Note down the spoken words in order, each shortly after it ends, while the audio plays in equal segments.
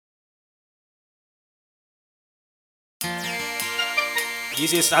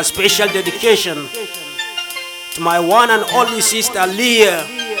This is a special dedication to my one and only sister Liya.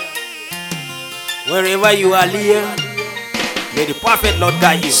 Wherever you are, Liya, may the perfect Lord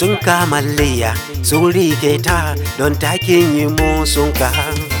guide you. Sun kama Liya, sun rike ta don takin yi mu sun ka.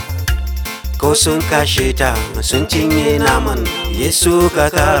 Ko sun kashe ta, sun cinye naman Yesu ka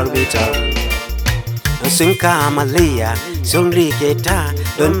karbe ta. Sun kama Liya, sun rike ta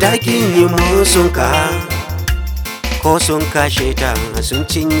don takin yi mu sun ka. Ko sun kashe ta, sun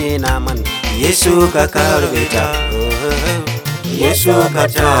cinye naman Yesu ka karbe ta. Yesu ka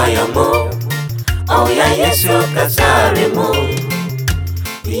taya mu, oh ya Yesu ka tsare mu,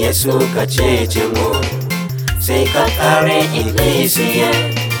 Yesu ka cece mu, sai ka kare ikkilisiya.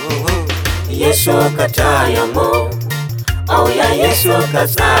 Yesu ka taya mu, oh ya Yesu ka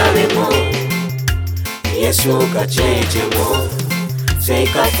tsare mu, Yesu ka cece mu, sai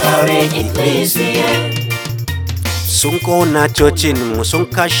ka kare ikkilisiya. Sun kona cocin mu, sun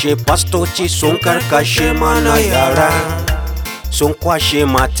kashe pastoci, sun karkashe mana yara. Sun kwashe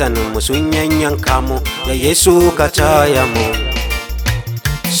matan mu, sun yanyanka mu, ya Yesu ka taya mu.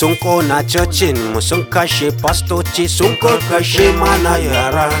 Sun kona cocin mu, sun kashe pastoci, sun karkashe mana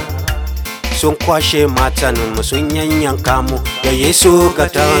yara. Sun kwashe matan mu, sun yanyanka mu, ya Yesu ka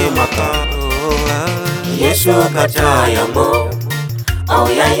taimaka. Yesu ka taya mu, oh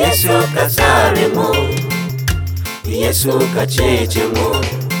ya Yesu ka tsare mu, Yesu ka cece mu,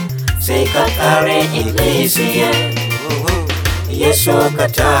 sai ka kare ikkilisiya. Yesu ka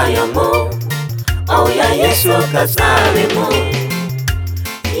taya mu, oh ya Yesu ka tsare mu,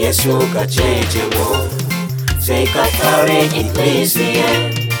 Yesu ka cece mu, sai ka kare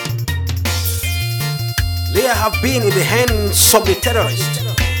ikkilisiya. Liya have been in the hands of the terrorists,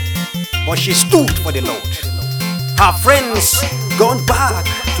 but she stood for the Lord. Her friends gone back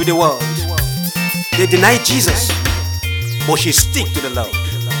to the world. They denied Jesus, but she stick to the Lord.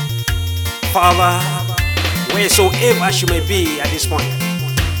 Father, wheresoever she may be at this point,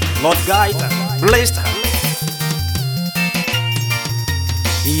 Lord, guide her, bless her.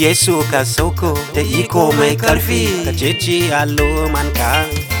 Yesu ka sauko da iko mai karfi, ka ceci al'ummanka.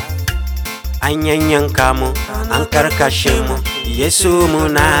 An yanyanka mu, an karkashe mu, Yesu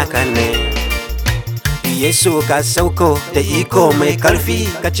naka ne. Yesu ka sauko da iko mai karfi,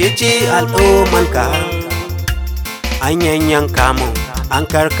 ka ceci al'ummanka. An yanyanka mu, an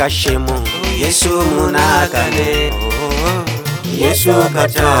karkashe mu, Yesu naka ne. Yesu ka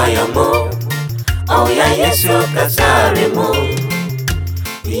taya mu, oh ya Yesu ka tsare mu,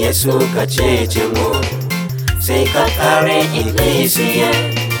 Yesu ka cece mu, sai ka kare ikkilisiya.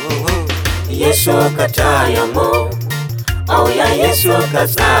 Yesu ka taya mu, oh ya Yesu ka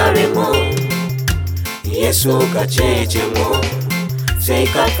tsare mu, Yesu ka cece mu, sai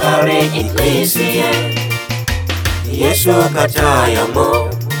ka kare ikkilisiya. Yesu ka taya mu,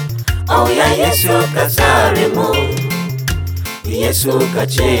 oh ya Yesu ka tsare mu, Yesu ka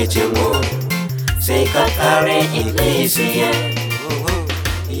cece mu, sai ka kare ikkilisiya.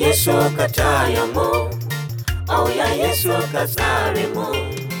 Yesu ka taya mu, oh ya Yesu ka tsare mu,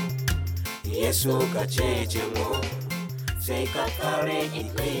 Yesu ka cece mu, sai ka kare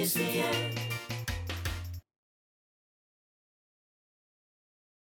ikkilisiya.